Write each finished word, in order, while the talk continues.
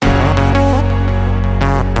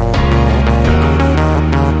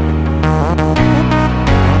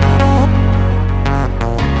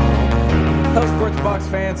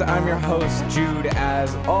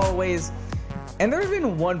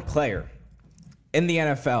been one player in the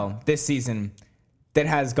NFL this season that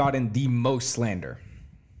has gotten the most slander.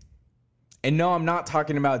 And no, I'm not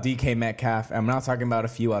talking about DK Metcalf. I'm not talking about a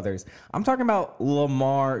few others. I'm talking about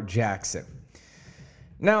Lamar Jackson.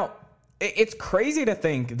 Now, it's crazy to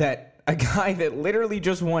think that a guy that literally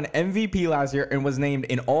just won MVP last year and was named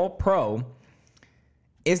an All-Pro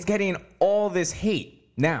is getting all this hate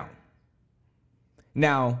now.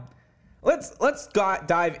 Let's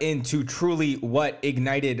dive into truly what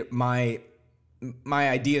ignited my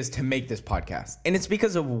ideas to make this podcast. And it's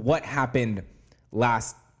because of what happened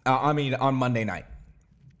on Monday night.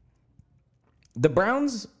 The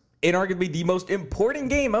Browns, in arguably the most important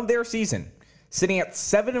game of their season, sitting at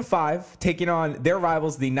 7-5, taking on their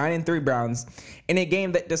rivals, the 9-3 Browns, in a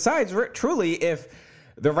game that decides truly if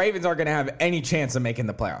the Ravens are going to have any chance of making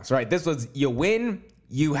the playoffs, right? This was, you win,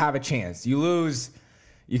 you have a chance. You lose,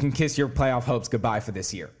 you can kiss your playoff hopes goodbye for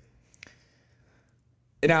this year.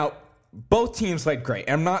 Now, both teams played great.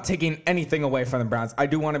 I'm not taking anything away from the Browns. I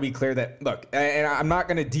do want to be clear that, look, and I'm not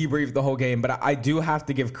going to debrief the whole game, but I do have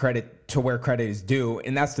to give credit to where credit is due,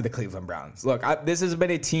 and that's to the Cleveland Browns. Look, this has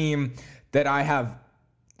been a team that I have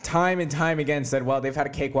time and time again said, well, they've had a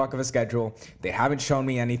cakewalk of a schedule. They haven't shown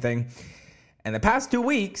me anything. And the past 2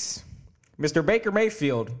 weeks, Mr. Baker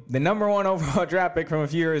Mayfield, the number 1 overall draft pick from a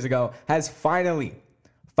few years ago, has finally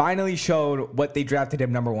showed what they drafted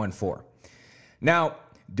him number 1 for. Now,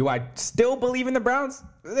 do I still believe in the Browns?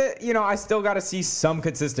 I still got to see some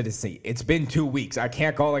consistency. It's been 2 weeks. I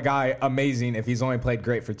can't call a guy amazing if he's only played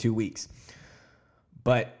great for 2 weeks.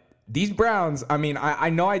 But these Browns, I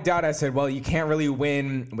know I doubt. I said, well, you can't really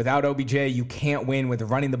win without OBJ. You can't win with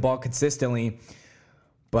running the ball consistently.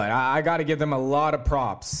 But I got to give them a lot of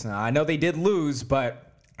props. I know they did lose,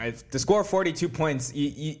 but to score 42 points,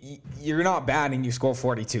 you're not bad and you score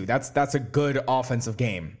 42. That's a good offensive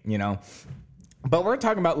game, But we're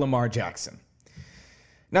talking about Lamar Jackson.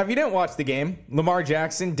 Now, if you didn't watch the game, Lamar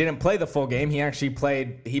Jackson didn't play the full game. He actually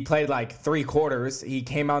played like 3 quarters. He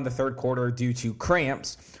came out in the third quarter due to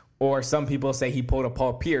cramps, or some people say he pulled a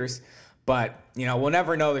Paul Pierce. But, we'll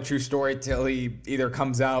never know the true story till he either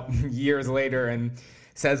comes out years later and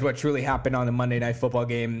says what truly happened on the Monday Night Football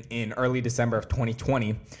game in early December of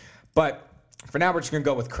 2020. But for now, we're just going to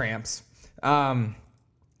go with cramps.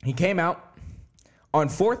 He came out on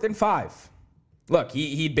 4th and 5. Look,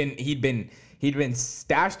 he'd been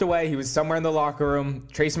stashed away. He was somewhere in the locker room.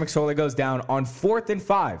 Trace McSorley goes down on 4th and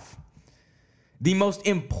 5. The most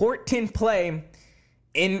important play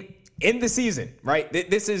in the season, right?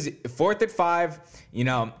 This is 4th and 5.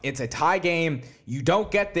 It's a tie game. You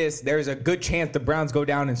don't get this, there's a good chance the Browns go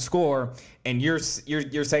down and score, and you're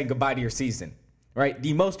saying goodbye to your season, right?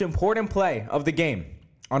 The most important play of the game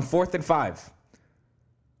on 4th and 5.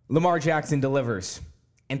 Lamar Jackson delivers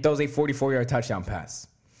and throws a 44-yard touchdown pass.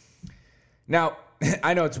 Now,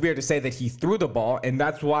 I know it's weird to say that he threw the ball, and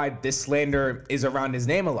that's why this slander is around his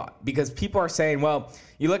name a lot. Because people are saying, well,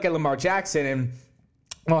 you look at Lamar Jackson and,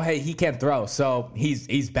 well, hey, he can't throw, so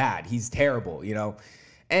he's bad. He's terrible,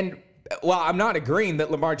 And while I'm not agreeing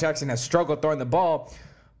that Lamar Jackson has struggled throwing the ball,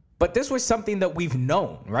 but this was something that we've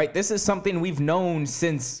known, right? This is something we've known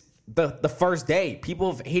since the first day.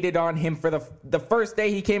 People have hated on him for the first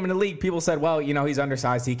day he came in the league. People said, well, he's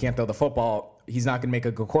undersized. He can't throw the football. He's not going to make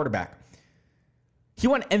a good quarterback. He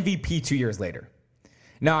won MVP 2 years later.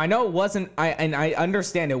 Now, I know it wasn't, I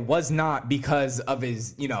understand it was not because of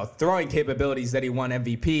his, throwing capabilities that he won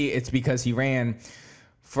MVP. It's because he ran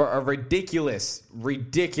for a ridiculous,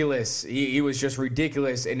 he was just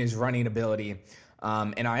ridiculous in his running ability.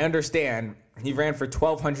 And I understand he ran for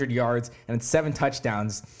 1,200 yards and 7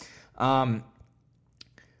 touchdowns. But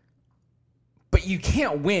you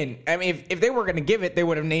can't win. If they were going to give it, they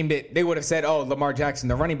would have named it. They would have said, oh, Lamar Jackson,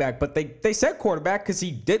 the running back. But they said quarterback because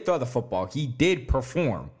he did throw the football. He did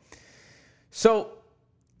perform. So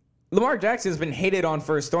Lamar Jackson has been hated on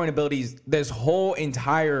for his throwing abilities this whole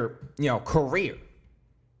entire, career.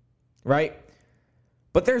 Right?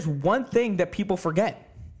 But there's one thing that people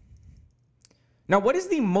forget. Now, what is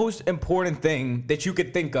the most important thing that you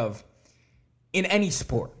could think of in any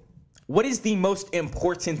sport? What is the most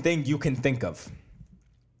important thing you can think of?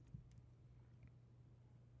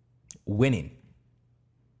 Winning.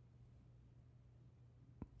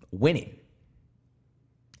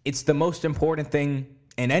 It's the most important thing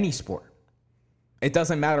in any sport. It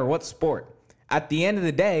doesn't matter what sport. At the end of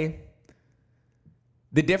the day,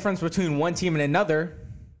 the difference between one team and another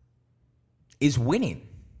is winning.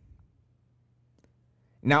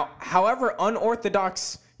 Now, however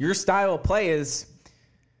unorthodox your style of play is,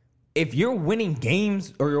 if you're winning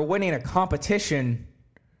games or you're winning a competition,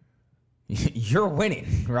 you're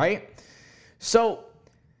winning, right? So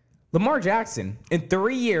Lamar Jackson, in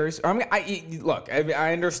 3 years,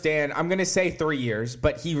 I understand. I'm going to say 3 years,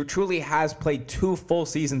 but he truly has played 2 full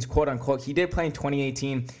seasons, quote unquote. He did play in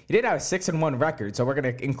 2018. He did have a 6-1 record, so we're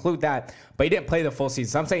going to include that, but he didn't play the full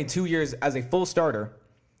season. So I'm saying 2 years as a full starter.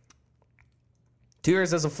 2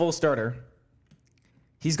 years as a full starter.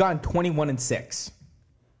 He's gone 21-6.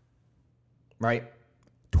 Right?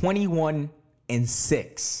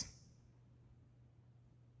 21-6.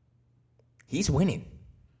 He's winning.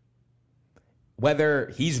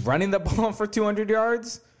 Whether he's running the ball for 200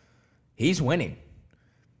 yards, he's winning.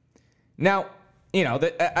 Now,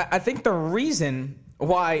 I think the reason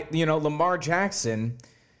why, Lamar Jackson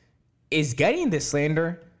is getting this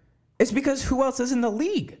slander is because who else is in the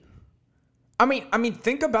league? I mean,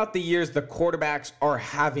 think about the years the quarterbacks are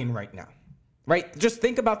having right now, right? Just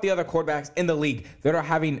think about the other quarterbacks in the league that are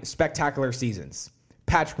having spectacular seasons.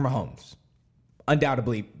 Patrick Mahomes,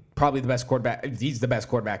 undoubtedly, probably the best quarterback. He's the best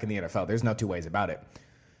quarterback in the NFL. There's no two ways about it.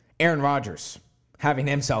 Aaron Rodgers, having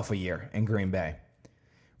himself a year in Green Bay.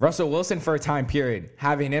 Russell Wilson for a time period,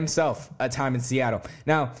 having himself a time in Seattle.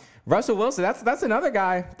 Now, Russell Wilson, that's another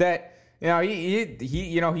guy that,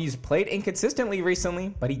 he's played inconsistently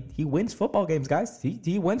recently, but he wins football games, guys.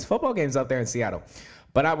 He wins football games out there in Seattle.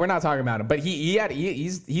 But we're not talking about him. But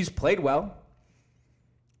he's played well.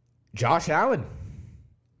 Josh Allen.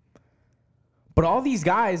 But all these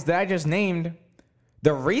guys that I just named,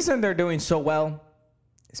 the reason they're doing so well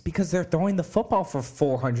is because they're throwing the football for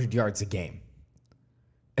 400 yards a game.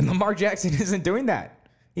 And Lamar Jackson isn't doing that.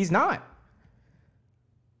 He's not.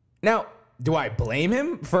 Now, do I blame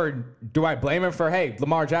him for, hey,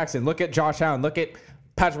 Lamar Jackson, look at Josh Allen, look at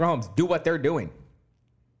Patrick Mahomes, do what they're doing?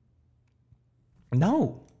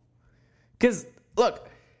 No. Because, look,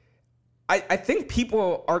 I think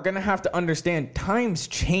people are going to have to understand times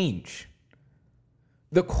change.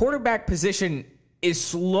 The quarterback position is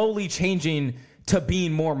slowly changing to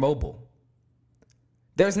being more mobile.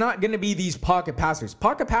 There's not going to be these pocket passers.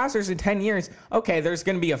 Pocket passers in 10 years, okay, there's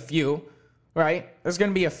going to be a few, right? There's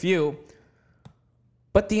going to be a few.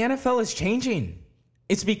 But the NFL is changing.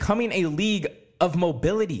 It's becoming a league of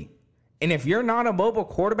mobility. And if you're not a mobile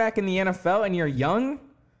quarterback in the NFL and you're young,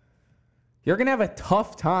 you're going to have a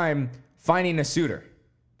tough time finding a suitor.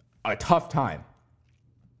 A tough time.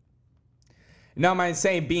 Now, am I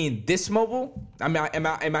saying being this mobile? Am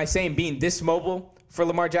I saying being this mobile for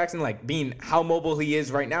Lamar Jackson, like being how mobile he is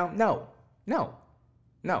right now? No.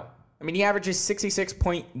 I mean, he averages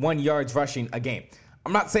 66.1 yards rushing a game.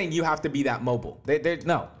 I'm not saying you have to be that mobile.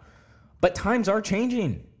 No. But times are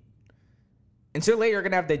changing. And sooner or later, you're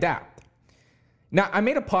going to have to adapt. Now, I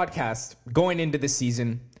made a podcast going into the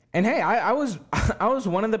season, and hey, I was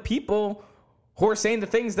one of the people who are saying the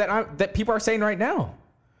things that people are saying right now.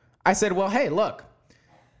 I said, well, hey, look,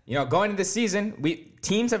 going into the season,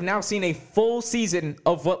 teams have now seen a full season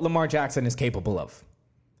of what Lamar Jackson is capable of.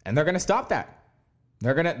 And they're going to stop that.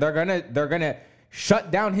 They're going to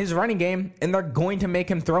shut down his running game, and they're going to make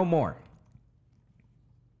him throw more.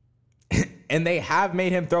 And they have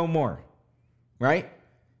made him throw more, right?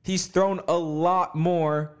 He's thrown a lot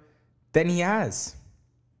more than he has.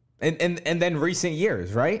 And then recent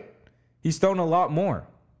years, right? He's thrown a lot more.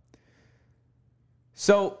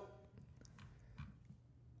 So,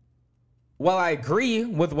 while I agree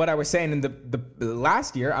with what I was saying in the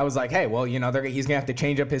last year, I was like, hey, well, he's going to have to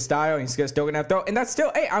change up his style. And he's still going to have to throw. And that's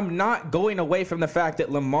still, hey, I'm not going away from the fact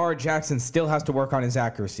that Lamar Jackson still has to work on his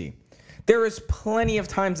accuracy. There is plenty of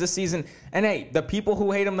times this season, and hey, the people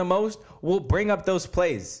who hate him the most will bring up those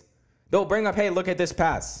plays. They'll bring up, hey, look at this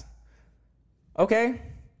pass. Okay?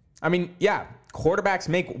 I mean, yeah, quarterbacks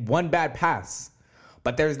make one bad pass.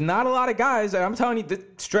 But there's not a lot of guys, and I'm telling you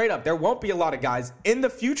straight up, there won't be a lot of guys in the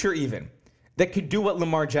future even that could do what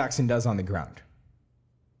Lamar Jackson does on the ground.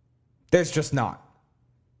 There's just not.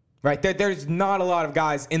 Right? There's not a lot of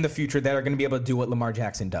guys in the future that are going to be able to do what Lamar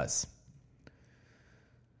Jackson does.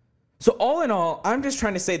 So all in all, I'm just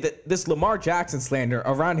trying to say that this Lamar Jackson slander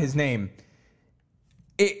around his name,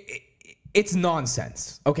 it's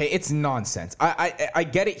nonsense. Okay, it's nonsense. I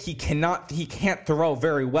get it. He can't throw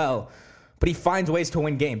very well, but he finds ways to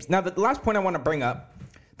win games. Now, the last point I want to bring up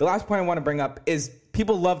is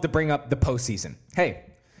people love to bring up the postseason. Hey,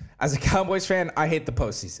 as a Cowboys fan, I hate the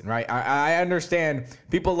postseason, right? I understand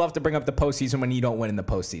people love to bring up the postseason when you don't win in the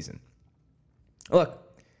postseason. Look,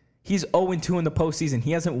 he's 0-2 in the postseason.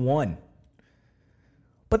 He hasn't won.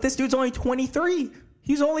 But this dude's only 23.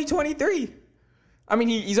 He's only 23. I mean,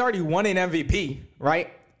 he's already won an MVP,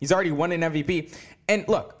 right? He's already won an MVP. And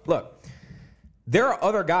look, there are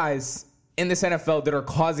other guys in this NFL that are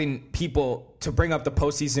causing people to bring up the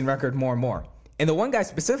postseason record more and more. And the one guy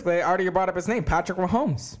specifically, I already brought up his name, Patrick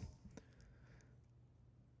Mahomes.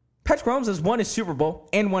 Patrick Mahomes has won a Super Bowl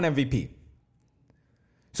and won MVP.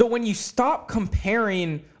 So when you stop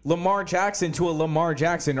comparing Lamar Jackson to a Lamar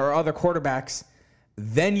Jackson or other quarterbacks,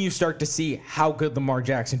 then you start to see how good Lamar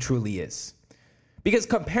Jackson truly is. Because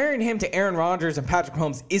comparing him to Aaron Rodgers and Patrick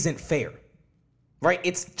Mahomes isn't fair, right?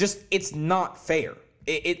 It's not fair.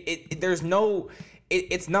 It's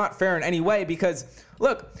not fair in any way because,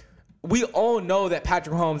 look, we all know that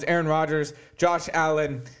Patrick Mahomes, Aaron Rodgers, Josh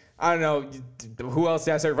Allen, I don't know, who else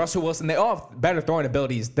did I say? Russell Wilson, they all have better throwing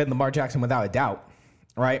abilities than Lamar Jackson without a doubt,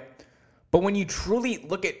 right? But when you truly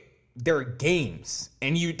look at their games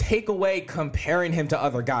and you take away comparing him to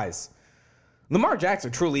other guys, Lamar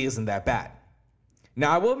Jackson truly isn't that bad. Now,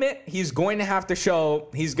 I will admit, he's going to have to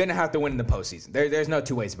win in the postseason. There's no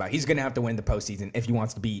two ways about it. He's going to have to win the postseason if he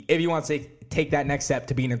wants to take that next step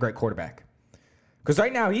to being a great quarterback. Because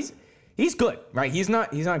right now, he's good, right? He's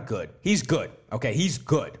not good. He's good. Okay, he's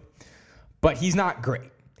good. But he's not great.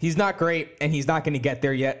 He's not great, and he's not going to get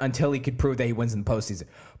there yet until he could prove that he wins in the postseason.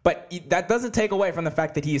 But that doesn't take away from the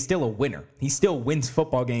fact that he is still a winner. He still wins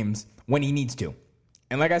football games when he needs to.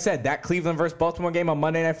 And like I said, that Cleveland versus Baltimore game on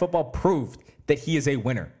Monday Night Football proved that he is a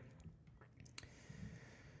winner.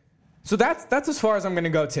 So that's as far as I'm going to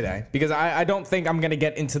go today, because I don't think I'm going to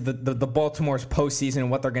get into the Baltimore's postseason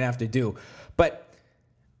and what they're going to have to do. But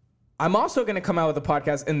I'm also going to come out with a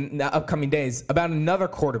podcast in the upcoming days about another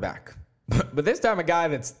quarterback. But this time a guy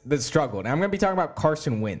that's struggled. And I'm going to be talking about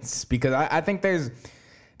Carson Wentz, because I think there's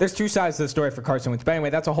two sides to the story for Carson Wentz. But anyway,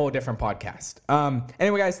 that's a whole different podcast.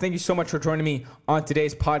 Anyway, guys, thank you so much for joining me on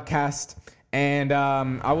today's podcast. And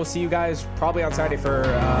I will see you guys probably on Saturday for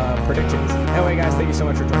predictions. Anyway, guys, thank you so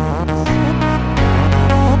much for joining me.